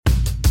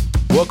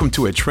Welcome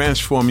to A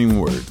Transforming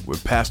Word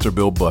with Pastor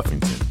Bill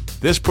Buffington.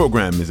 This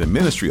program is a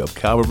ministry of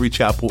Calvary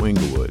Chapel,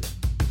 Inglewood.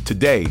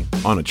 Today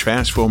on A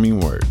Transforming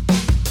Word.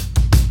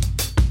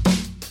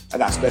 I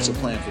got a special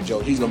plan for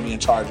Joe. He's going to be in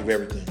charge of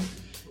everything.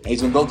 And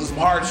he's going to go through some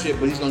hardship,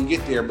 but he's going to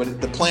get there.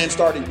 But the plan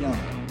started young.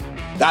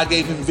 God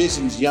gave him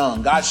visions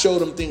young. God showed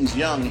him things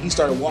young, and he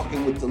started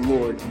walking with the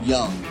Lord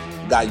young.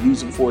 God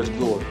used him for his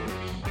glory.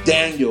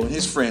 Daniel and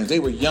his friends, they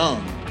were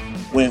young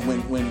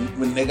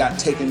when they got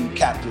taken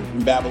captive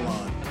in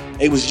Babylon.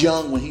 He was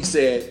young when he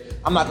said,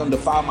 I'm not going to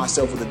defile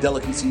myself with the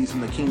delicacies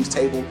from the king's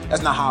table.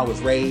 That's not how I was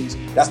raised.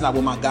 That's not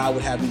what my God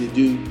would have me to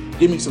do.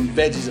 Give me some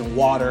veggies and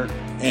water.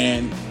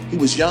 And he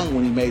was young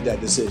when he made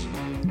that decision.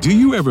 Do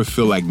you ever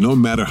feel like no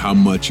matter how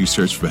much you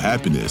search for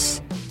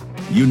happiness,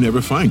 you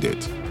never find it?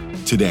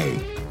 Today,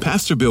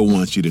 Pastor Bill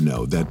wants you to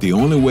know that the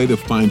only way to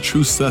find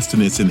true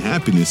sustenance and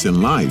happiness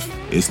in life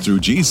is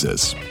through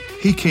Jesus.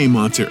 He came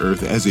onto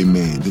earth as a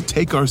man to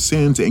take our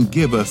sins and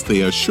give us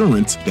the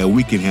assurance that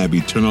we can have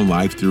eternal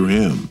life through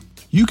him.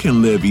 You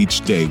can live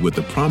each day with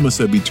the promise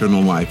of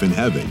eternal life in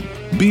heaven.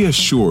 Be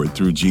assured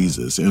through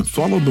Jesus and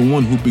follow the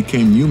one who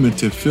became human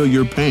to feel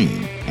your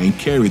pain and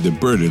carry the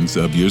burdens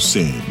of your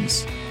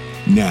sins.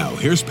 Now,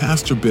 here's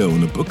Pastor Bill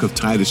in the book of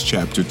Titus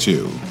chapter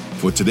 2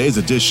 for today's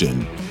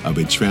edition of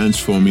A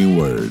Transforming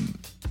Word.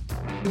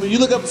 When you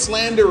look up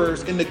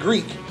slanderers in the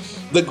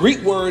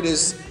Greek word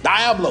is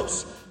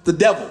diablos, the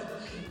devil.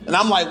 And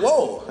I'm like,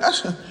 whoa,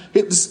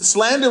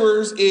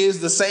 slanderers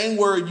is the same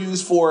word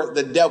used for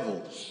the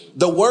devil.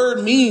 The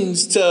word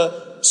means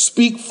to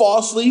speak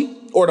falsely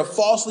or to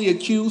falsely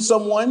accuse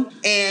someone.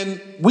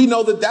 And we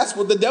know that that's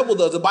what the devil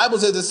does. The Bible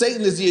says that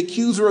Satan is the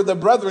accuser of the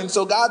brethren.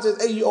 So God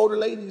says, hey, you older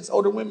ladies,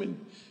 older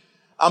women.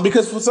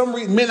 Because for some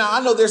reason, men, I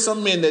know there's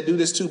some men that do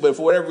this too, but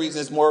for whatever reason,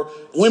 it's more,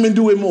 women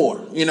do it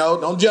more. You know,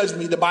 don't judge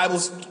me. The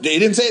they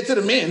didn't say it to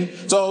the men.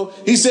 So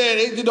he said,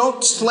 hey,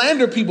 don't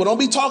slander people. Don't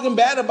be talking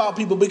bad about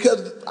people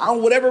because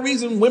for whatever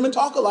reason, women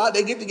talk a lot.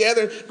 They get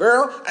together,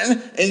 girl,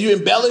 and you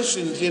embellish.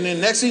 And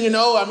then next thing you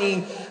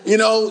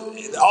know,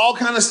 all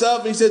kind of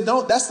stuff. And he said,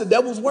 that's the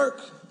devil's work.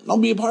 Don't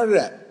be a part of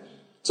that.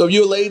 So if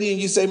you're a lady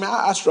and you say, man,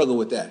 I struggle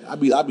with that. I'd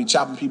be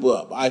chopping people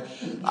up.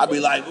 I'd be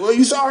like, well,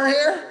 you saw her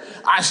hair?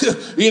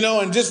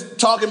 And just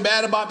talking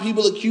bad about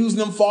people, accusing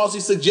them falsely,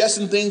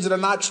 suggesting things that are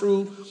not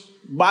true.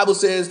 The Bible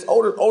says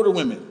older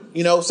women,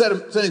 set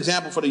an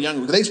example for the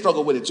younger, because they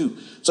struggle with it too.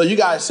 So you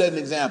guys set an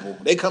example.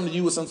 They come to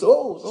you with something,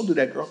 don't do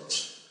that, girl.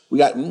 We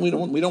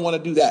don't want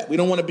to do that. We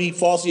don't want to be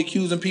falsely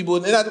accusing people.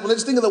 And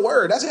let's think of the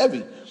word. That's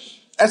heavy.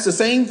 That's the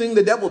same thing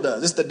the devil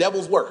does. It's the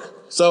devil's work.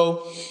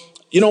 So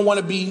you don't want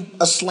to be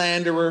a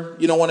slanderer.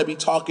 You don't want to be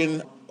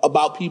talking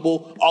about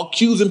people,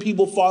 accusing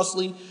people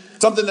falsely.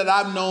 Something that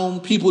I've known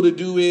people to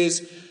do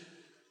is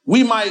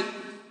we might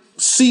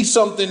see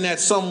something that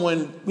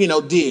someone,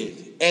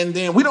 did. And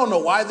then we don't know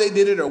why they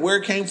did it or where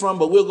it came from,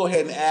 but we'll go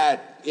ahead and add,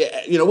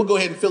 we'll go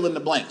ahead and fill in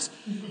the blanks.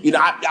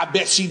 I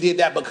bet she did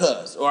that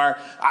because, or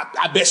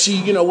I bet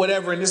she,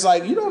 whatever. And it's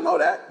like, you don't know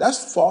that.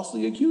 That's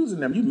falsely accusing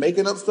them. You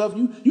making up stuff.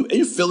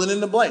 You filling in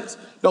the blanks.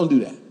 Don't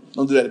do that.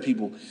 Don't do that to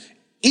people.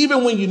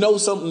 Even when you know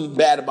something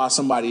bad about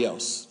somebody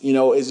else,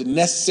 is it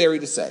necessary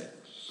to say?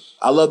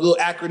 I love the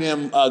little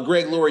acronym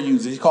Greg Laurie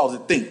uses. He calls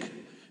it THINK.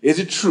 Is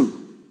it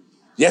true?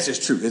 Yes,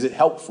 it's true. Is it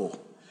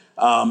helpful?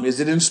 Is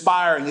it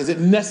inspiring? Is it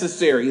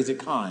necessary? Is it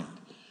kind?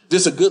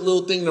 Just a good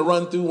little thing to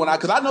run through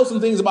because I know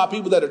some things about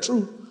people that are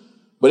true,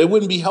 but it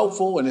wouldn't be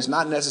helpful and it's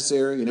not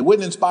necessary and it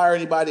wouldn't inspire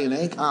anybody and it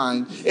ain't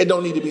kind. It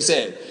don't need to be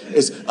said.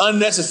 It's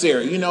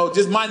unnecessary.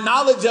 Just my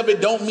knowledge of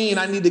it don't mean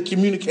I need to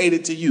communicate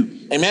it to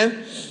you.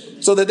 Amen?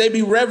 So that they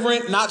be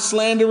reverent, not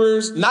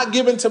slanderers, not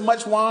given to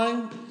much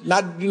wine,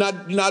 you're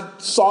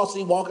not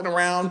saucy walking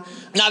around,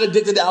 not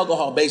addicted to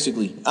alcohol,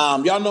 basically.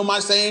 Y'all know my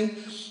saying?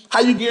 How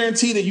you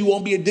guarantee that you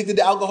won't be addicted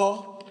to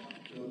alcohol?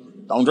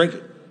 Don't drink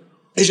it.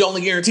 It's your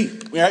only guarantee,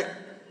 right?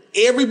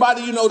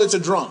 Everybody that's a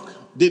drunk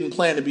didn't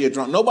plan to be a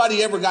drunk.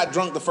 Nobody ever got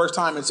drunk the first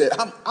time and said,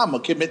 I'm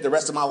going to commit the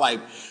rest of my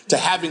life to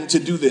having to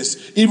do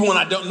this. Even when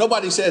I don't,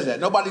 nobody says that.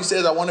 Nobody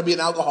says I want to be an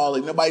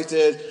alcoholic. Nobody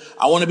says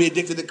I want to be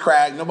addicted to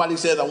crack. Nobody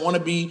says I want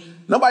to be,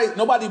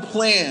 nobody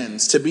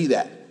plans to be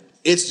that.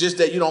 It's just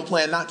that you don't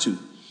plan not to.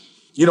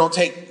 You don't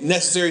take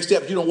necessary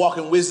steps. You don't walk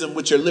in wisdom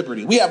with your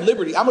liberty. We have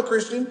liberty. I'm a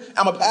Christian.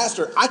 I'm a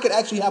pastor. I could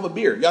actually have a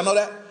beer. Y'all know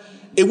that?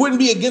 It wouldn't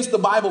be against the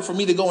Bible for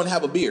me to go and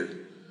have a beer.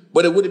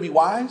 But would it be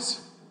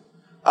wise?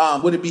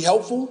 Would it be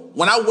helpful?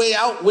 When I weigh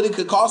out what it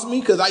could cost me,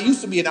 because I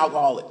used to be an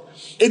alcoholic,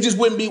 it just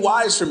wouldn't be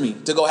wise for me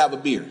to go have a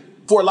beer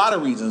for a lot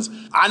of reasons.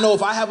 I know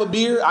if I have a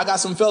beer, I got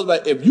some fellas,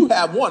 but if you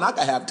have one, I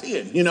could have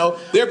 10.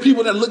 There are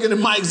people that are looking at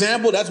my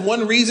example. That's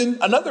one reason.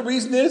 Another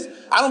reason is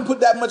I don't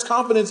put that much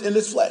confidence in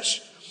this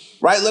flesh,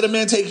 right? Let a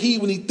man take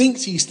heed when he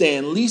thinks he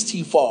stand, least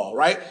he fall,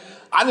 right?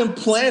 I didn't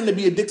plan to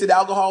be addicted to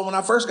alcohol when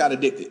I first got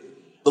addicted.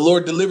 The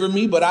Lord delivered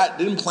me, but I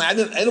didn't plan.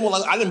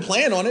 I didn't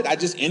plan on it. I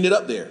just ended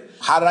up there.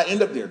 How did I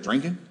end up there?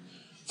 Drinking.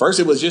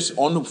 First, it was just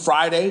on the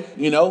Friday,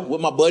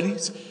 with my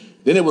buddies.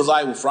 Then it was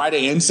like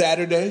Friday and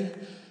Saturday.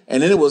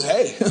 And then it was,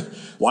 hey,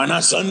 why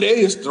not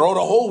Sunday? Just throw the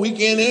whole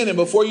weekend in. And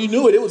before you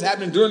knew it, it was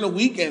happening during the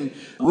week and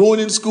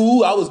ruining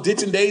school. I was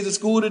ditching days of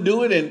school to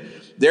do it. And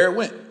there it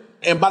went.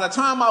 And by the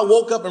time I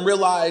woke up and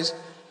realized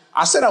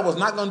I said I was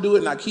not going to do it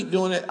and I keep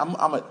doing it,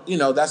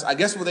 that's, I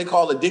guess what they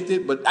call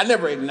addicted. But I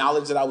never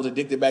acknowledged that I was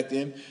addicted back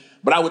then.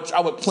 But I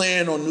would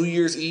plan on New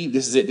Year's Eve.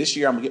 This is it. This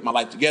year I'm gonna get my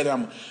life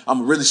together.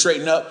 I'm really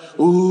straighten up.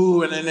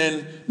 Ooh, and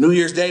then New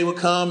Year's Day would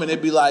come and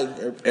it'd be like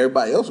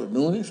everybody else was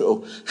doing it.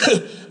 So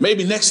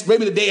maybe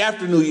the day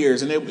after New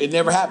Year's, and it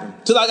never happened.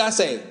 Till I got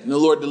saved and the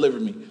Lord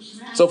delivered me.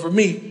 So for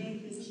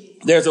me,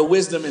 there's a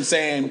wisdom in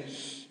saying,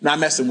 not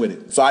messing with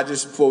it. So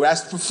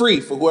that's for free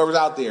for whoever's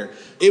out there.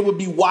 It would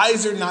be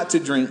wiser not to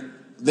drink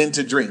than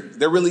to drink.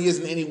 There really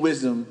isn't any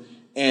wisdom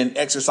in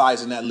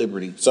exercising that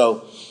liberty.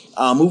 So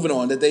moving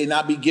on, that they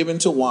not be given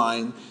to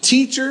wine,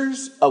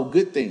 teachers of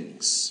good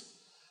things.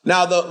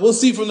 Now, we'll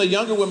see from the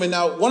younger women.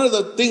 Now, one of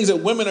the things that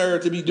women are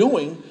to be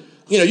doing,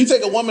 you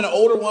take a woman, an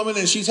older woman,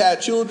 and she's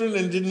had children,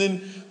 and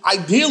then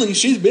ideally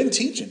she's been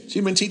teaching.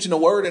 She's been teaching the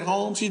word at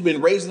home. She's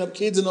been raising up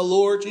kids in the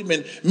Lord. She's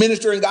been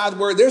ministering God's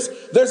word.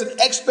 There's an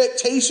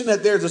expectation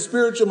that there's a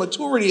spiritual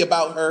maturity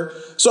about her.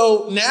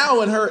 So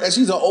now as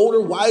she's an older,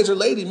 wiser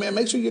lady, man,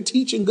 make sure you're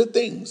teaching good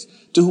things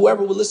to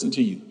whoever will listen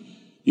to you.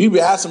 You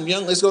have some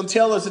it's going to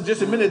tell us in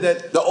just a minute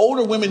that the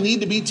older women need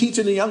to be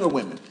teaching the younger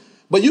women.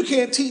 But you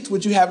can't teach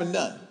what you haven't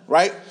done,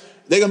 right?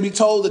 They're going to be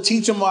told to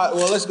teach them. Well,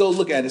 let's go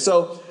look at it.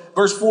 So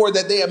verse 4,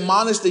 that they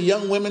admonish the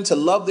young women to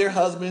love their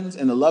husbands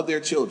and to love their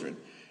children.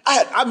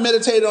 I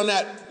meditated on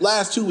that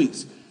last 2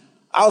 weeks.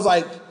 I was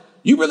like,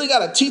 you really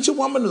got to teach a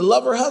woman to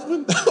love her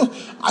husband?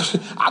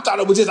 I thought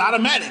it was just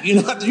automatic.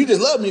 You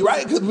just love me,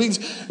 right? And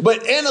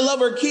to love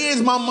her kids,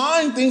 my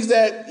mind thinks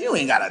that you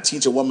ain't got to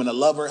teach a woman to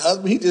love her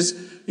husband. You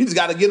just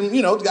got to get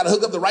him, got to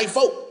hook up the right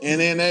folk.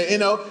 And then,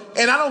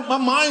 my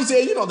mind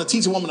said, to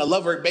teach a woman to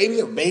love her baby,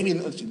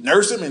 she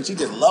nurse him and she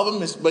just love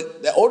him.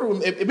 But the older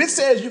woman, if it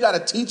says you got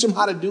to teach him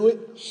how to do it,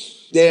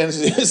 then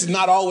it's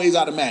not always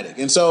automatic.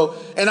 And so,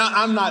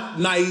 I'm not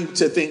naive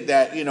to think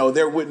that,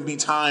 there wouldn't be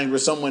times where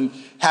someone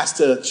has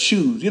to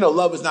choose.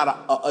 Love is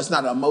it's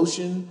not an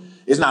emotion.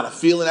 It's not a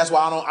feeling. That's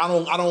why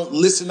I don't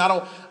listen.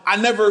 I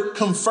never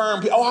confirm,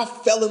 I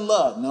fell in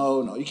love.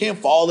 No, you can't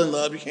fall in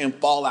love. You can't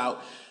fall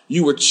out.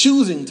 You were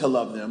choosing to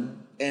love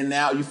them, and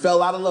now you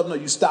fell out of love. No,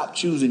 you stopped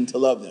choosing to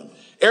love them.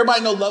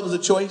 Everybody know love is a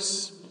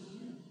choice?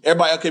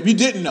 Everybody, okay, if you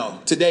didn't know,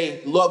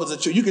 today, love is a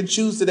choice. You can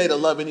choose today to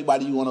love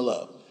anybody you want to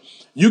love.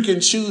 You can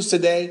choose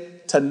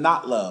today to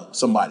not love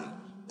somebody.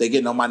 They're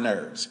getting on my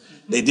nerves.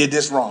 They did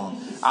this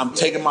wrong. I'm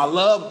taking my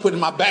love, putting it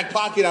in my back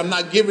pocket. I'm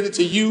not giving it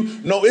to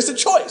you. No, it's a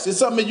choice. It's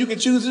something that you can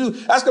choose to do.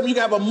 That's because you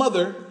can have a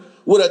mother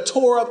with a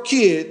tore up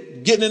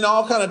kid, getting in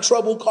all kind of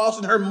trouble,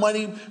 costing her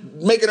money,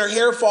 making her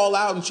hair fall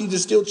out, and she's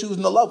just still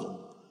choosing to love him.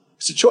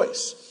 It's a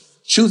choice.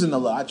 Choosing to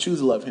love. I choose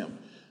to love him.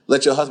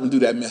 Let your husband do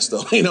that mess,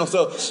 though.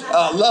 So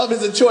love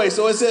is a choice.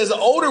 So it says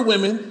older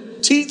women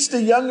teach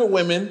the younger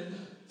women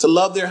to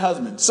love their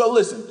husbands. So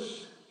listen,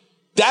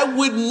 that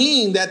would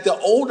mean that the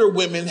older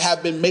women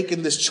have been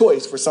making this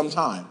choice for some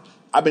time.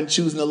 I've been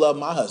choosing to love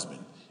my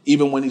husband,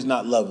 even when he's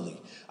not lovely.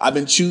 I've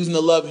been choosing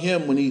to love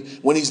him when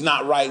he's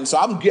not right. And so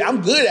I'm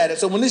good at it.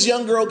 So when this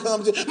young girl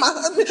comes in, my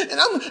husband,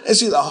 and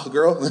she's like, oh,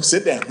 girl,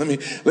 sit down. Let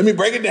me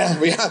break it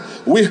down.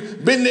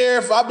 We've been there.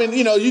 If I've been,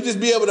 you just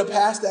be able to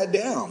pass that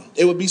down.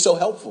 It would be so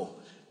helpful,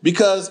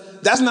 because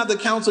that's not the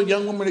counsel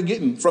young women are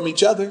getting from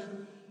each other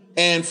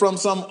and from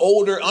some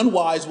older,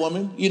 unwise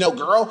woman.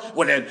 Girl,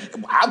 well, then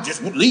I'll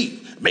just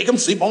leave. Make them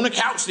sleep on the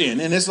couch then.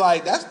 And it's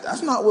like,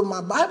 that's not what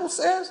my Bible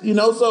says.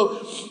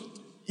 So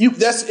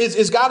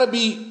it's got to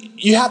be,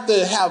 you have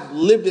to have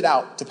lived it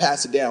out to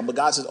pass it down. But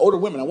God says, older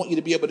women, I want you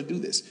to be able to do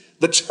this.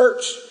 The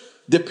church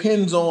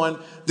depends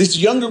on this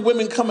younger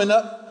women coming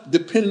up,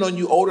 depending on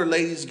you older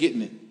ladies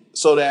getting it,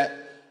 so that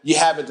you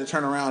have it to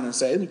turn around and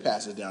say, let me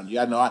pass it down to you.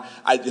 I know,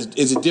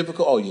 is it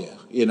difficult? Oh, yeah.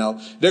 There are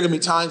going to be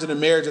times in a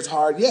marriage it's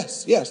hard.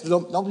 Yes.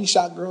 Don't be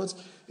shocked, girls.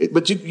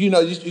 But you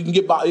can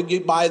get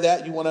by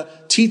that. You want to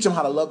teach them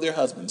how to love their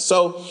husbands.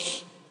 So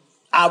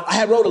I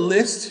had wrote a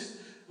list,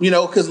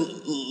 because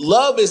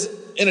love is,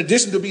 in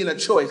addition to being a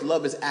choice,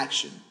 love is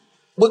action.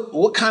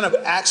 What kind of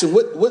action,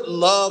 what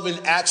love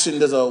and action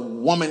does a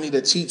woman need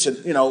to teach?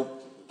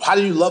 How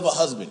do you love a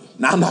husband?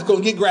 Now, I'm not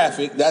going to get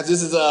graphic. How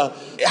does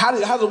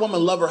a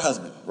woman love her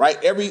husband, right?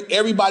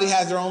 Everybody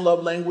has their own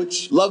love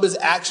language. Love is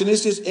action.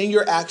 It's just in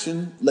your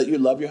action, let you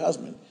love your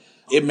husband.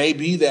 It may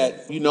be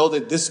that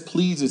that this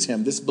pleases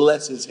him, this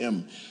blesses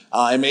him.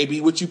 It may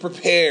be what you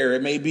prepare.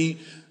 It may be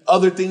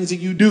other things that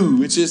you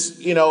do. It's just,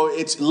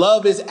 it's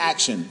love is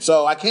action.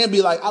 So I can't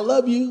be like, I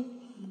love you.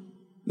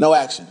 No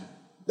action.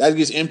 That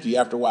gets empty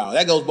after a while.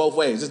 That goes both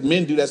ways. Just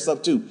men do that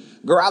stuff too.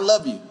 Girl, I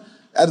love you.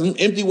 That's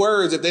empty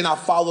words if they're not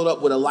followed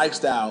up with a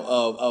lifestyle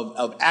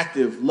of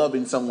active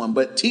loving someone.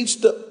 But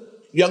teach the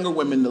younger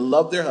women to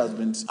love their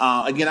husbands.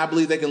 Again, I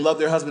believe they can love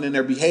their husband in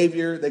their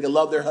behavior. They can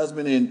love their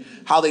husband in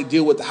how they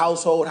deal with the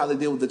household, how they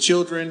deal with the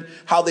children,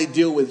 how they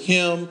deal with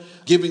him,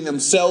 giving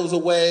themselves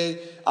away,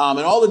 and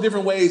all the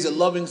different ways that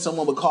loving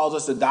someone would cause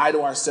us to die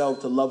to ourselves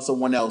to love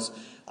someone else.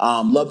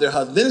 Love their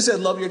husband. Then it says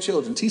love your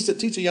children. Teach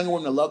a younger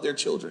woman to love their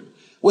children.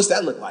 What's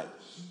that look like?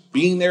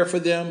 Being there for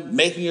them,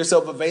 making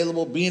yourself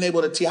available, being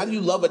able to teach. How do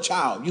you love a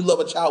child? You love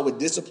a child with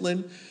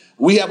discipline.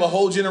 We have a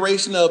whole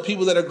generation of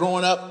people that are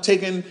growing up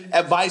taking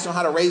advice on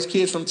how to raise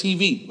kids from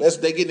TV.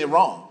 They're getting it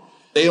wrong.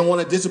 They don't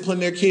want to discipline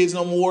their kids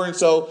no more. And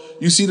so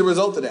you see the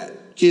result of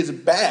that. Kids are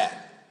bad.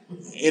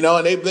 You know,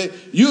 and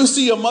you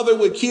see a mother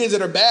with kids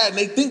that are bad and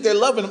they think they're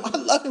loving them. I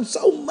love him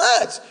so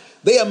much.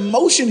 They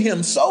emotion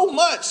him so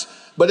much,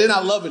 but they're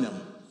not loving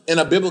him in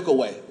a biblical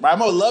way. Right? I'm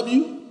going to love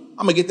you.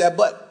 I'm going to get that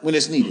butt when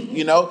it's needed.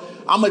 You know,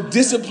 I'm going to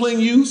discipline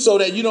you so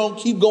that you don't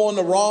keep going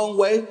the wrong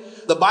way.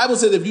 The Bible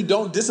says if you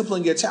don't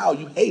discipline your child,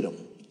 you hate them.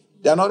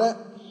 Y'all know that?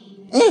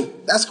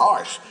 That's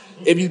harsh.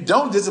 If you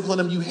don't discipline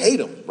them, you hate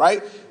them,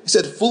 right? He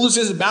said,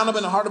 foolishness is bound up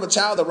in the heart of a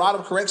child, the rod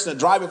of correction to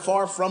drive it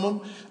far from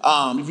him.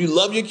 If you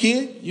love your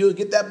kid, you'll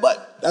get that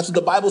butt. That's what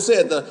the Bible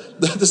said. The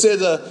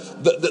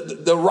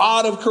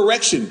rod of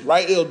correction,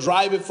 right? It'll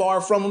drive it far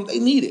from them. They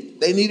need it.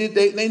 They need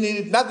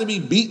it not to be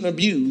beaten or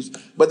abused,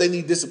 but they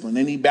need discipline.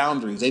 They need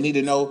boundaries. They need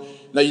to know,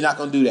 no, you're not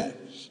going to do that.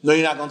 No,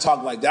 you're not going to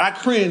talk like that. I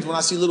cringe when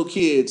I see little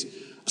kids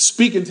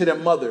speaking to their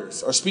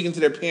mothers or speaking to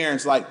their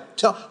parents. Like,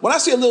 when I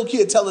see a little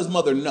kid tell his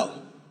mother no,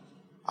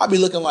 I'd be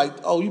looking like,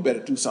 oh, you better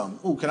do something.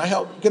 Ooh, can I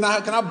help? Can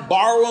I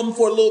borrow them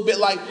for a little bit?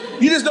 Like,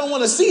 you just don't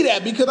want to see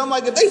that because I'm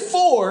like, if they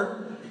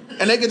 4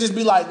 and they could just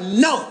be like,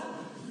 no.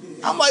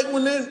 I'm like,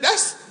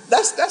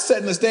 that's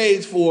setting the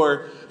stage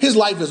for his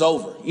life is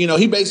over. You know,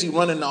 he basically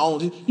running the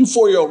own. You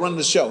 4-year-old running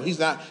the show. He's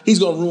going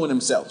to ruin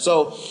himself.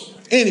 So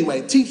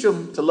anyway, teach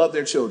them to love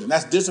their children.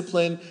 That's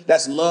discipline.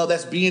 That's love.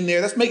 That's being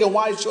there. That's making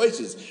wise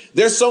choices.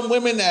 There's some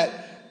women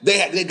that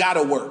they got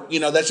to work. You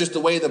know, that's just the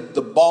way the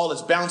ball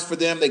is bounced for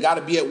them. They got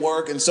to be at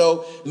work. And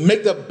so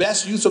make the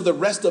best use of the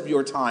rest of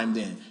your time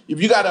then.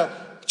 If you got a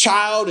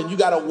child and you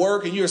got to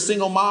work and you're a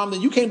single mom,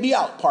 then you can't be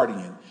out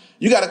partying.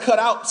 You got to cut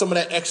out some of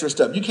that extra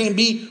stuff. You can't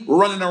be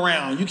running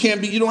around.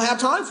 You don't have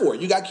time for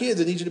it. You got kids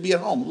that need you to be at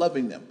home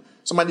loving them.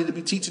 Somebody need to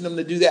be teaching them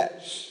to do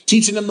that.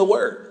 Teaching them the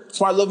word. That's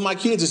why I love my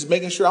kids, is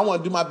making sure I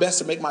want to do my best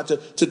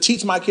to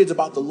teach my kids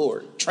about the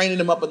Lord, training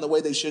them up in the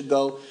way they should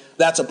go.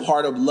 That's a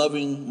part of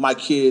loving my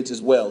kids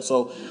as well.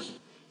 So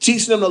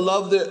teaching them to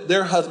love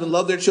their husband,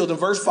 love their children.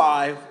 Verse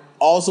 5,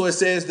 also it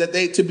says that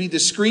they to be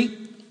discreet,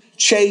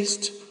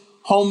 chaste,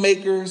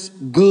 homemakers,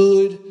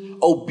 good,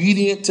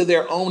 obedient to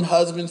their own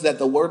husbands, that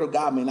the word of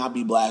God may not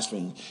be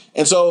blasphemed.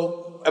 And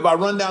so if I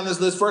run down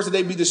this list, first, that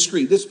they be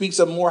discreet. This speaks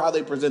of more how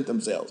they present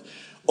themselves.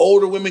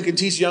 Older women can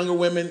teach younger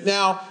women.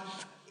 Now,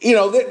 you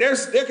know,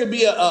 there could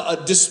be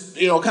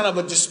kind of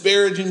a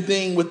disparaging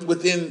thing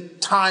within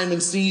time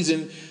and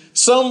season.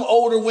 Some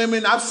older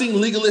women, I've seen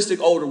legalistic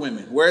older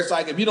women, where it's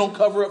like if you don't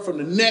cover up from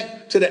the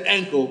neck to the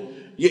ankle,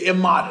 you're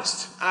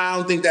immodest. I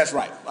don't think that's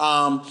right.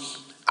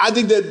 I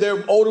think that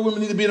their older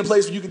women need to be in a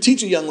place where you can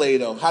teach a young lady,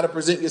 though, how to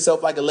present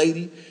yourself like a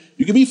lady.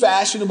 You can be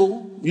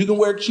fashionable. You can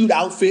wear cute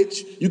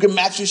outfits. You can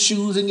match your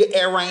shoes and your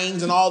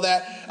earrings and all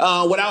that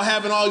without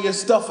having all your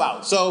stuff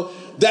out. So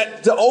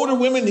that the older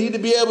women need to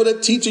be able to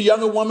teach a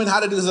younger woman how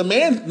to do this. A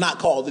man not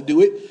called to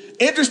do it.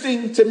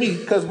 Interesting to me,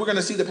 because we're going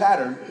to see the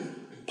pattern.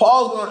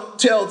 Paul's going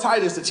to tell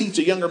Titus to teach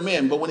a younger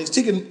man, but when he's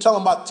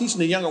telling about teaching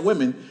the younger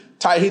women,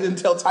 he didn't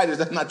tell Titus,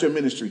 that's not your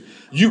ministry.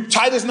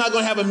 Titus not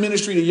going to have a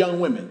ministry to young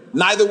women.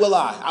 Neither will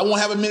I. I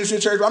won't have a ministry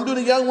at church. I'm doing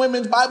a young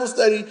women's Bible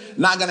study.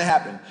 Not going to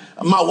happen.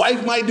 My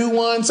wife might do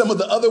one. Some of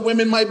the other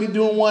women might be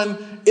doing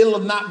one. It'll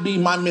not be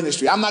my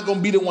ministry. I'm not going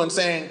to be the one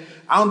saying,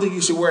 I don't think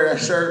you should wear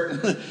that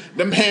shirt.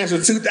 Them pants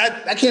are too,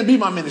 that can't be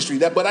my ministry.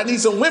 But I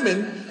need some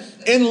women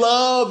in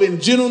love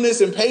and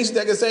gentleness and patience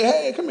that can say,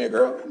 hey, come here,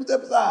 girl.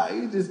 Step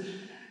aside.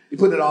 You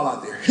put it all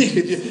out there.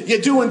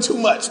 You're doing too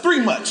much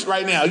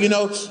right now. You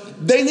know,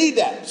 they need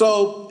that.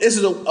 So this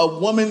is a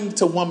woman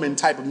to woman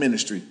type of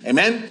ministry.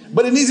 Amen.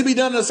 But it needs to be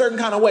done in a certain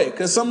kind of way,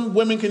 because some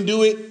women can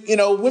do it. You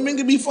know, women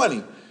can be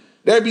funny.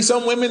 There'd be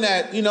some women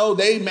that, you know,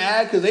 they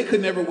mad because they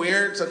could never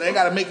wear it. So they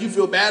got to make you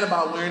feel bad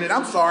about wearing it.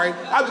 I'm sorry.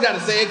 I just got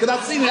to say it because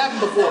I've seen it happen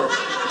before.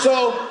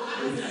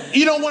 So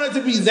you don't want it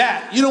to be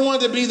that. You don't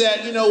want it to be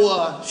that, you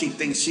know, she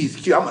thinks she's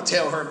cute. I'm going to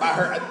tell her about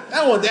her. I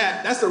don't want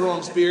that. That's the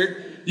wrong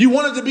spirit. You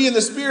want it to be in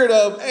the spirit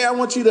of, hey, I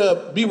want you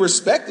to be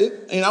respected,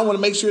 and I want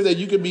to make sure that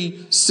you can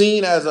be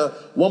seen as a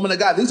woman of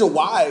God. These are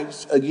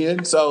wives,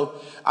 again. So,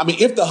 I mean,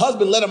 if the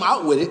husband let him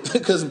out with it,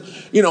 because,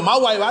 you know, my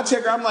wife, I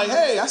check her, I'm like,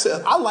 hey, I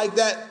said, I like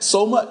that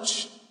so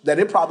much that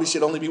it probably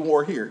should only be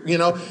worn here. You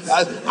know,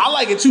 I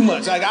like it too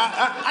much. Like,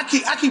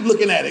 I keep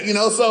looking at it, you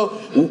know,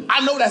 so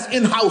I know that's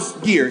in-house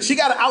gear. She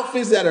got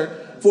outfits that are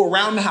for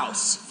around the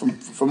house.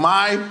 From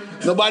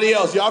nobody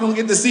else. Y'all don't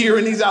get to see her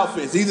in these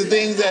outfits. These are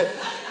things that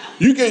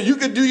you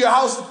can do your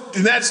house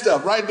and that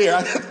stuff right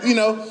there, you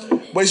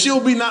know, but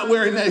she'll be not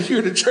wearing that here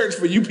to church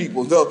for you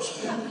people. So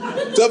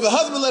if the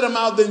husband let him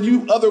out, then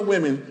you other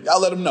women,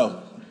 y'all let them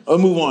know. I'll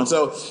move on.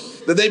 So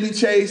that they be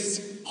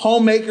chaste,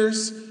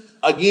 homemakers.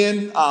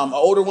 Again, an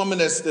older woman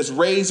that's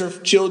raised her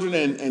children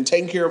and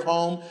taking care of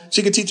home.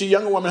 She could teach a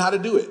younger woman how to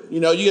do it. You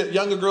know, you get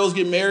younger girls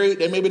get married.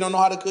 They maybe don't know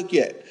how to cook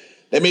yet.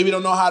 They maybe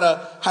don't know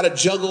how to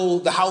juggle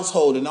the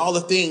household and all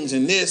the things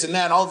and this and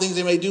that, and all the things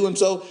they may do. And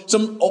so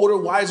some older,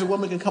 wiser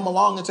woman can come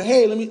along and say,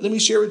 hey, let me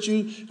share with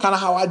you kind of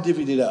how I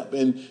divvied it up.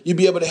 And you'd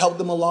be able to help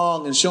them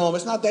along and show them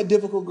it's not that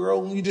difficult,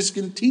 girl. You just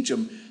can teach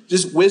them.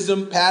 Just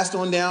wisdom passed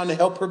on down to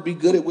help her be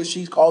good at what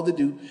she's called to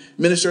do,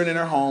 ministering in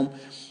her home.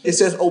 It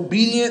says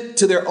obedient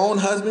to their own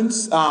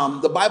husbands.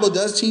 The Bible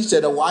does teach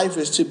that a wife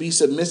is to be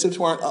submissive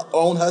to her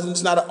own husband.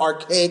 It's not an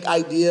archaic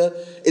idea.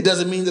 It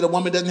doesn't mean that a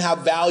woman doesn't have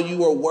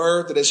value or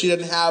worth, or that she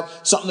doesn't have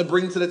something to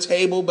bring to the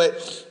table,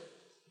 but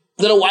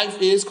that a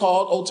wife is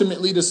called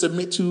ultimately to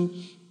submit to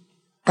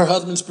her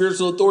husband's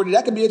spiritual authority.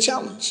 That can be a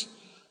challenge,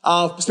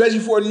 especially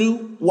for a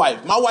new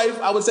wife. My wife,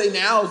 I would say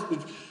now,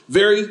 is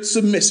very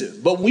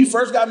submissive. But when we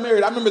first got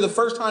married, I remember the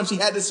first time she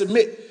had to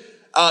submit.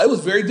 It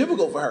was very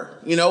difficult for her.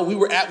 You know, we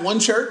were at one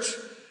church.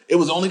 It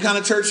was the only kind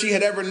of church she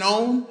had ever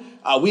known.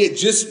 We had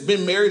just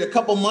been married a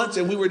couple months,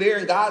 and we were there,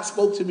 and God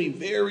spoke to me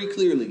very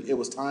clearly. It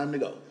was time to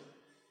go.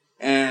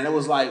 And it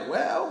was like,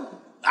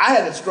 well, I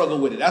had to struggle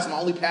with it. That's my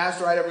only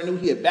pastor I ever knew.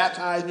 He had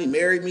baptized me,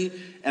 married me,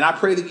 and I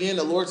prayed again.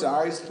 The Lord said, I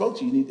already spoke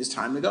to you. It's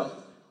time to go.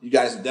 You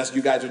guys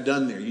are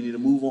done there. You need to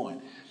move on.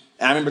 And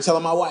I remember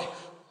telling my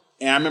wife,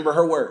 and I remember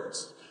her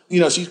words. You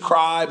know, she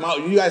cried.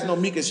 You guys know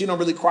Mika. She don't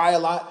really cry a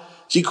lot.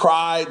 She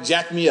cried,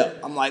 jacked me up.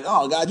 I'm like,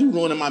 oh, God, you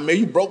ruining my marriage.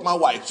 You broke my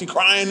wife. She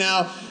crying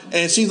now.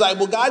 And she's like,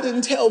 well, God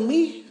didn't tell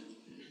me.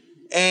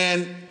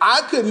 And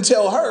I couldn't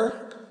tell her.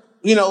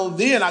 You know,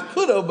 then I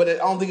could have, but I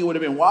don't think it would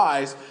have been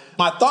wise.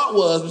 My thought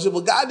was,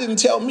 well, God didn't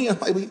tell me. I'm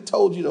like, well, he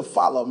told you to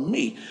follow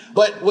me.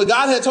 But what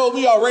God had told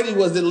me already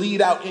was to lead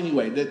out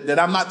anyway, that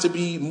I'm not to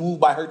be moved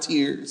by her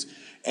tears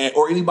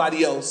or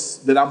anybody else,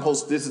 that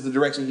this is the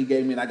direction he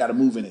gave me and I got to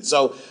move in it.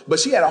 So, but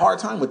she had a hard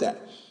time with that.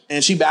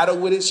 And she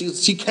battled with it.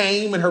 She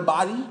came in her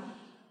body,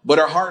 but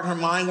her heart and her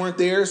mind weren't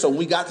there. So when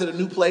we got to the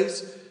new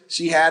place,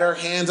 she had her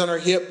hands on her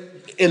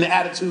hip in the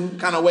attitude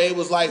kind of way. It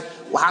was like,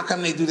 well, how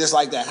come they do this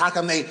like that? How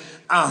come they,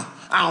 I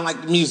don't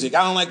like the music.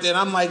 I don't like that.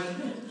 I'm like,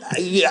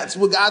 yeah, that's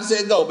what God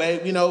said, go,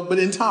 babe. You know, but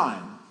in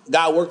time,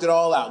 God worked it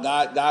all out.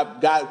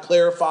 God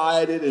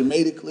clarified it and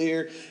made it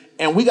clear.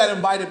 And we got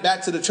invited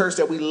back to the church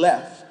that we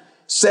left.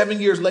 7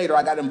 years later,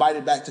 I got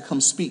invited back to come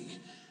speak.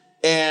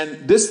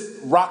 And this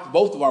rocked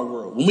both of our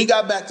world. When we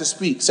got back to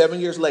speak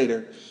 7 years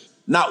later,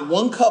 not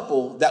one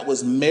couple that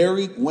was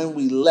married when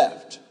we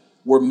left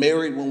were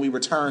married when we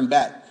returned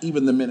back,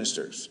 even the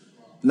ministers.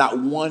 Not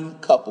one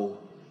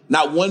couple,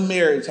 not one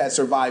marriage had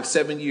survived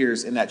 7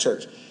 years in that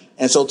church.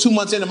 And so 2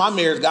 months into my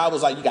marriage, God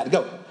was like, you got to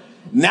go.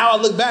 Now I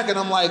look back and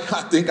I'm like,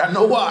 I think I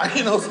know why,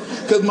 you know,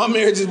 because my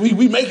marriage is,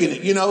 we making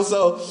it, you know,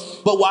 so,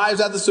 but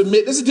wives have to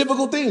submit. It's a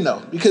difficult thing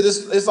though,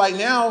 because it's like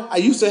now I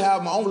used to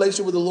have my own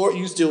relationship with the Lord.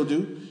 You still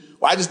do.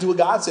 Well, I just do what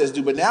God says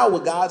do. But now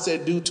what God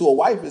said do to a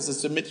wife is to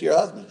submit to your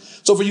husband.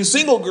 So for you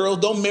single girls,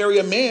 don't marry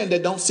a man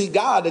that don't see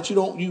God, that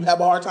you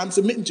have a hard time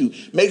submitting to.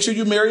 Make sure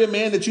you marry a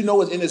man that you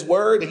know is in his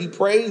word and he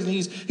prays. And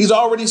he's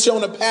already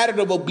shown a pattern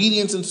of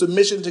obedience and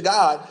submission to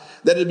God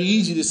that it'll be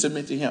easy to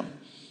submit to him.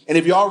 And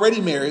if you're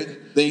already married,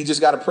 then you just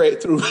got to pray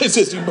it through.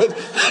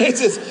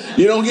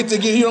 You don't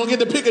get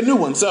to pick a new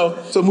one.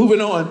 So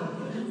moving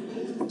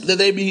on, that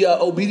they be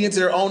obedient to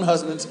their own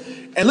husbands.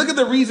 And look at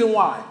the reason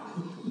why.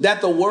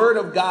 That the word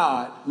of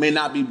God may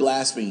not be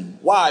blasphemed.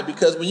 Why?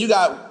 Because when you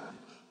got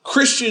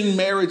Christian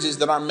marriages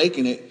that aren't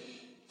making it,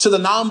 to the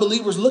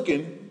non-believers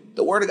looking,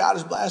 the word of God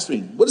is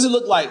blasphemed. What does it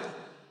look like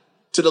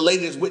to the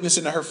lady that's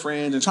witnessing to her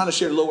friends and trying to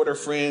share the Lord with her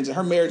friends, and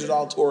her marriage is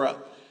all tore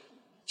up?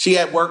 She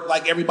had work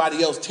like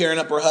everybody else, tearing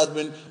up her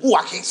husband. Oh,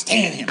 I can't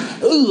stand him.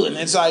 Ooh, and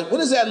it's like, what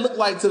does that look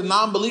like to the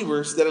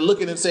non-believers that are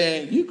looking and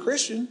saying, you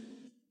Christian?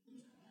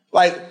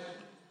 Like,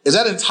 is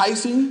that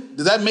enticing?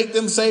 Does that make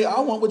them say,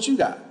 I want what you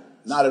got?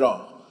 Not at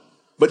all.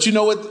 But you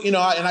know what, and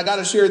I got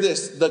to share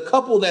this. The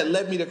couple that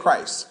led me to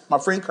Christ, my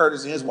friend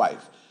Curtis and his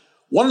wife,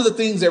 one of the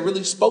things that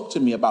really spoke to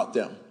me about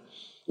them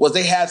was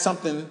they had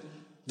something.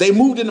 They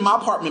moved into my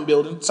apartment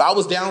building. So I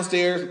was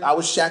downstairs. I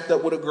was shacked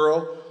up with a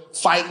girl,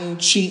 fighting,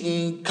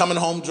 cheating, coming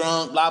home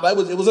drunk, blah, blah.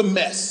 It was a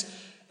mess.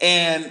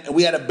 And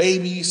we had a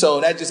baby. So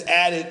that just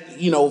added,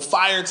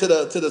 fire to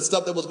the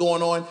stuff that was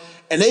going on.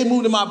 And they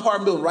moved to my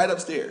apartment building right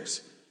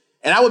upstairs.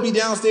 And I would be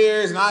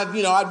downstairs and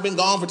I'd been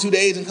gone for 2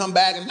 days and come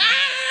back and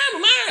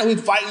we'd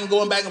fighting,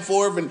 going back and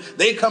forth, and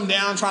they'd come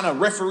down trying to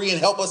referee and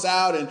help us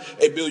out. And,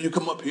 hey, Bill, you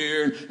come up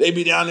here. And they'd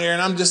be down there. And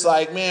I'm just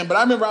like, man. But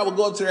I remember I would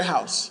go up to their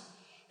house.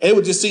 And it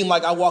would just seem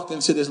like I walked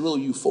into this little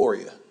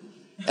euphoria.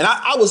 And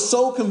I was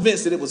so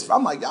convinced that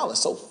I'm like, y'all are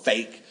so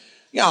fake.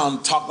 Y'all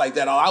don't talk like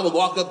that. I would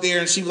walk up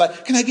there and she'd be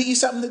like, can I get you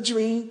something to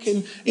drink?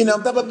 And,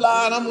 blah, blah,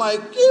 blah. And I'm like,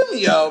 give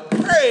me a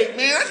break,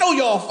 man. I know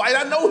y'all fight.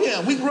 I know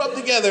him. We grew up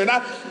together. And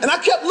I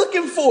kept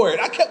looking for it.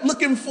 I kept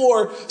looking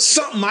for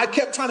something. I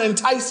kept trying to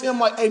entice him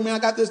like, hey, man, I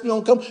got this.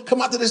 Come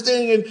out to this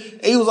thing. And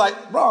he was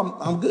like, bro,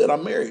 I'm good.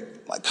 I'm married.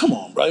 I'm like, come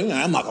on, bro.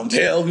 I'm not going to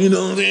tell. You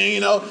know what I'm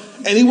saying?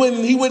 And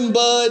he wouldn't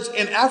budge.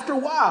 And after a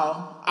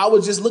while, I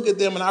would just look at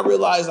them and I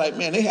realized like,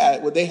 man,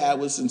 what they had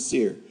was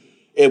sincere.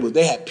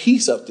 They had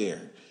peace up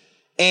there.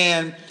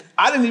 And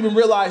I didn't even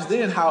realize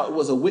then how it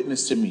was a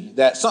witness to me,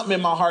 that something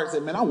in my heart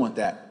said, man, I want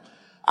that.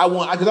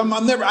 because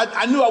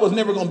I knew I was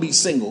never going to be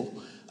single.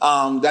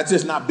 That's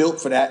just not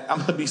built for that.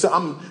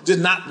 I'm just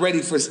not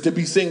ready to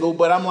be single.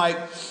 But I'm like,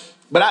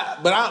 what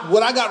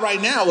I got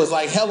right now is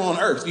like hell on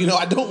earth.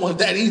 I don't want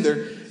that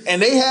either. And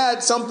they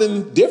had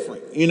something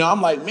different.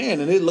 I'm like,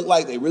 man, and it looked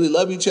like they really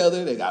love each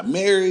other. They got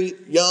married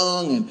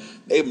young, and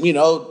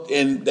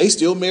and they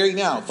still married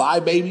now.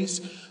 5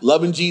 babies,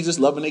 loving Jesus,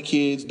 loving their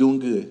kids, doing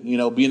good.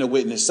 Being a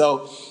witness.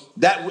 So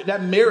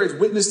that marriage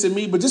witnessed to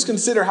me. But just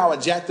consider how a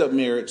jacked up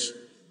marriage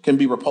can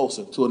be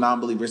repulsive to a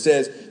non-believer. It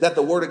says that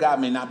the word of God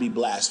may not be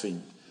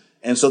blasphemed.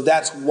 And so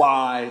that's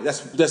why,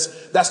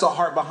 that's the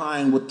heart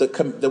behind what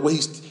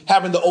he's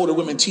having the older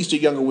women teach the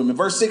younger women.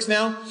 Verse 6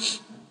 now.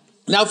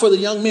 Now for the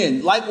young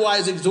men,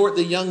 likewise exhort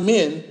the young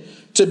men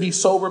to be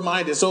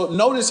sober-minded. So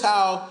notice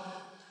how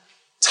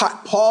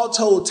Paul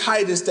told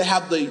Titus to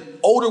have the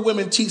older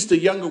women teach the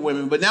younger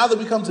women. But now that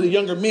we come to the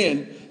younger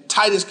men,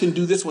 Titus can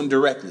do this one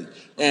directly.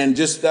 And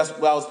that's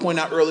what I was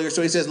pointing out earlier.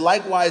 So he says,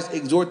 likewise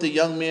exhort the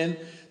young men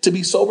to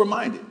be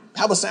sober-minded,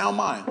 have a sound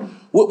mind.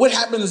 What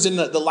happens in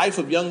the life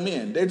of young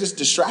men? They're just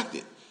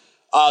distracted.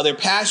 They're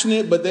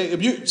passionate, but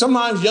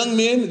sometimes young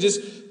men are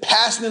just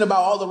passionate about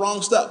all the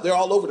wrong stuff. They're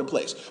all over the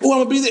place. Oh, I'm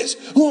gonna be this.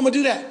 Oh, I'm gonna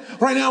do that.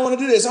 Right now, I want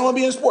to do this. I want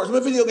to be in sports. I'm a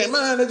video game.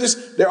 Man,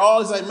 they're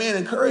always like, man,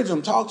 encourage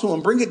them, talk to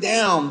them, bring it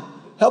down,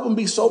 help them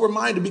be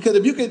sober-minded. Because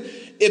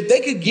if they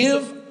could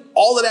give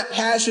all of that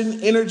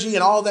passion, energy,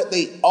 and all that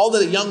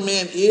a young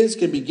man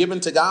can be given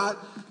to God,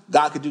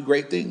 God could do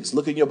great things.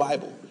 Look in your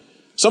Bible.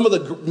 Some of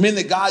the men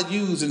that God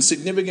used in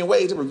significant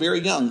ways that were very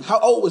young. How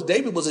old was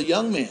David? Was a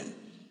young man.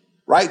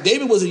 Right?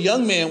 David was a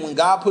young man when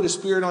God put his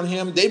spirit on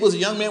him. David was a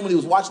young man when he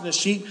was watching the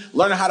sheep,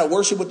 learning how to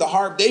worship with the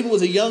harp. David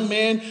was a young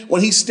man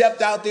when he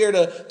stepped out there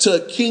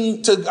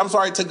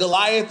to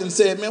Goliath and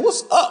said, man,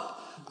 what's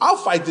up? I'll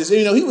fight this.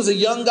 He was a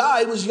young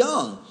guy. He was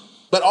young.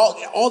 But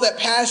all that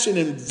passion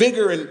and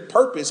vigor and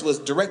purpose was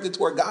directed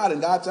toward God.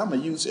 And God said, I'm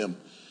going to use him.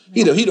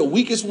 He the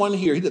weakest one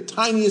here. He's the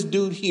tiniest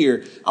dude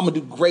here. I'm going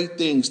to do great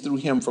things through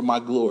him for my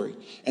glory.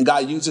 And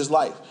God used his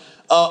life.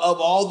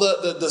 Of all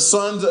the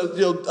sons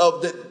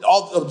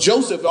of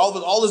Joseph,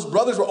 all his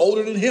brothers were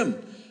older than him.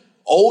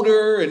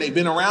 Older, and they've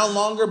been around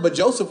longer. But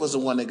Joseph was the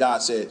one that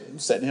God said, I'm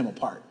setting him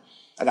apart.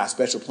 I got a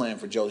special plan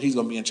for Joseph. He's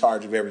going to be in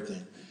charge of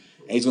everything.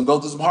 And he's going to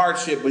go through some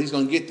hardship, but he's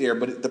going to get there.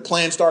 But the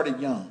plan started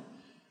young.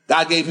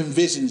 God gave him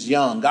visions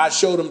young. God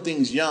showed him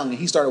things young. And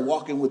he started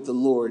walking with the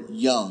Lord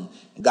young.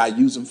 And God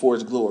used him for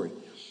his glory.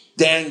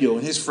 Daniel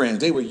and his friends,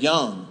 they were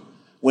young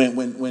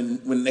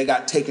when they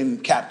got taken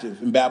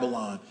captive in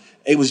Babylon.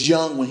 It was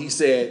young when he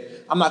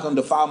said, I'm not going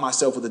to defile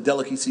myself with the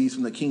delicacies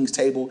from the king's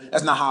table.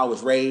 That's not how I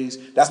was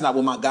raised. That's not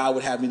what my God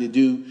would have me to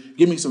do.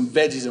 Give me some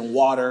veggies and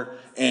water.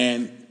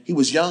 And he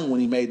was young when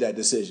he made that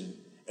decision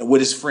and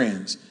with his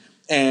friends.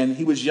 And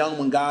he was young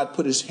when God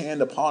put his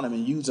hand upon him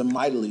and used him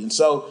mightily. And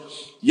so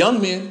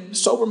young men,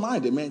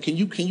 sober-minded, man, can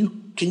you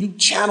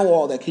channel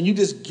all that? Can you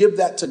just give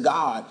that to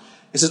God?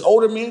 It says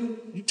older men,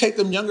 you take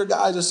them younger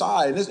guys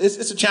aside. And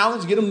it's a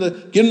challenge. Get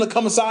them to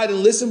come aside and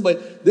listen.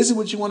 But this is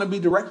what you want to be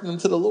directing them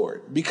to the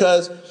Lord,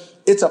 because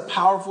it's a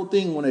powerful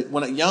thing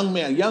when a young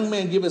man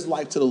give his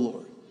life to the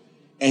Lord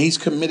and he's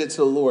committed to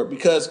the Lord,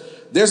 because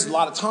there's a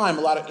lot of time,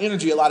 a lot of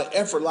energy, a lot of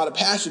effort, a lot of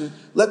passion.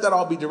 Let that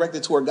all be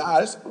directed toward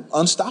God. It's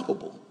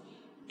unstoppable.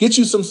 Get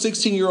you some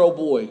 16-year-old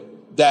boy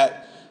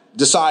that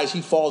decides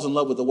he falls in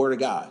love with the word of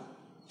God.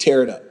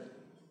 Tear it up.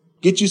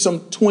 Get you some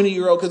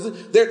 20-year-old,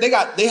 because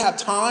they have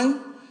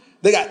time.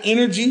 They got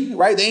energy,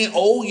 right? They ain't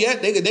old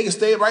yet. They can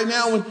stay up right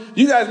now. When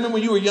you guys remember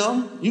when you were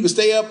young, you could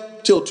stay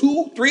up till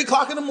 2, 3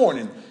 o'clock in the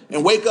morning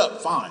and wake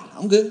up fine.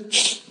 I'm good.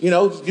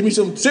 Give me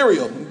some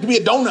cereal. Give me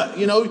a donut.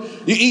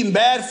 You're eating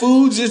bad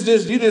foods. They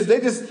just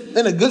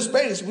in a good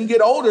space. We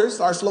get older,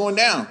 start slowing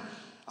down.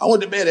 I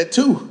went to bed at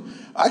 2.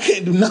 I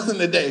can't do nothing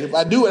today. If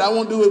I do it, I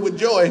won't do it with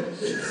joy.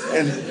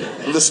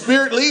 And the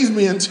Spirit leads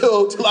me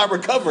until I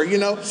recover,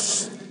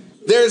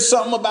 There's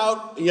something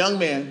about a young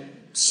man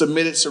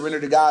submitted,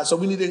 surrendered to God. So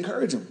we need to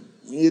encourage him.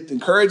 We need to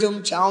encourage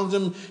him, challenge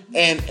him,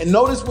 and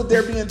notice what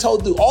they're being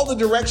told to do. All the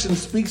direction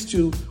speaks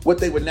to what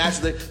they would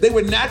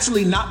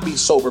naturally not be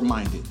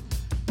sober-minded.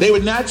 They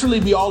would naturally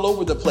be all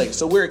over the place.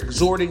 So we're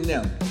exhorting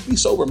them, be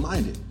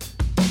sober-minded.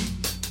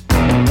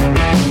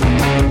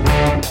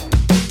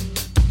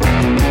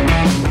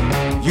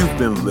 You've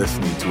been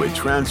listening to A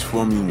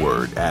Transforming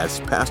Word as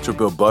Pastor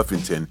Bill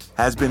Buffington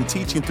has been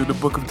teaching through the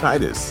book of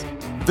Titus.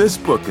 This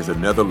book is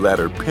another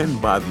letter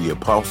penned by the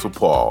Apostle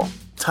Paul.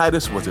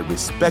 Titus was a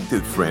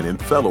respected friend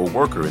and fellow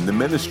worker in the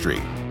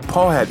ministry.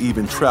 Paul had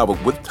even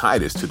traveled with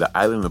Titus to the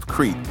island of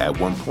Crete at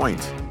one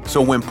point. So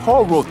when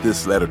Paul wrote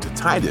this letter to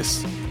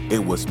Titus,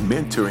 it was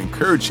meant to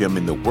encourage him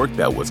in the work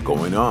that was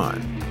going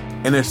on.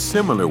 In a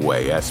similar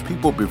way as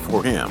people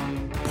before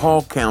him,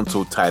 Paul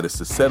counseled Titus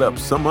to set up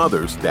some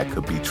others that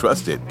could be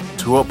trusted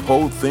to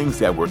uphold things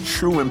that were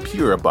true and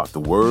pure about the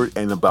Word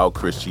and about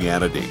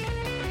Christianity.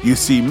 You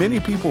see, many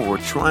people were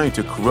trying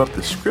to corrupt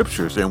the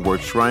Scriptures and were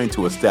trying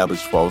to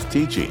establish false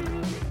teaching.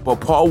 But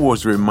Paul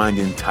was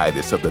reminding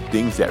Titus of the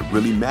things that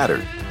really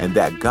mattered and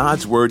that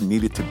God's Word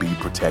needed to be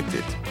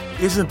protected.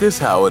 Isn't this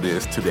how it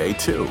is today,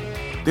 too?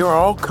 There are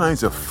all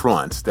kinds of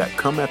fronts that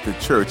come at the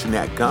church and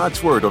at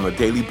God's Word on a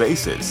daily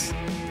basis.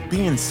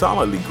 Being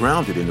solidly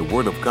grounded in the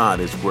Word of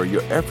God is where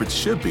your efforts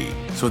should be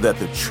so that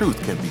the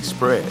truth can be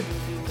spread.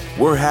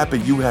 We're happy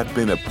you have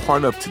been a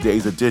part of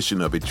today's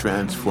edition of A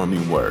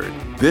Transforming Word.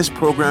 This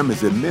program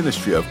is a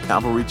ministry of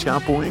Calvary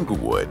Chapel,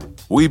 Inglewood.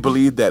 We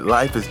believe that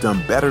life is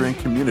done better in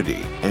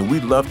community, and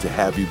we'd love to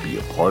have you be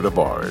a part of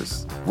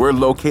ours. We're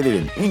located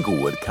in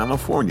Inglewood,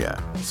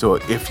 California, so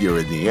if you're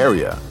in the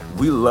area,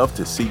 we love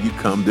to see you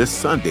come this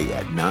Sunday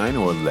at 9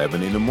 or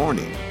 11 in the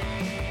morning.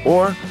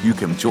 Or you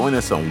can join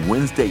us on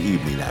Wednesday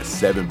evening at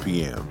 7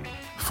 p.m.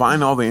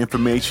 Find all the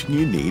information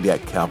you need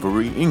at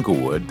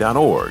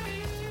calvaryinglewood.org.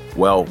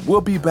 Well,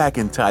 we'll be back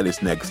in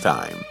Titus next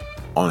time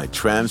on A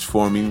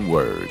Transforming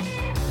Word.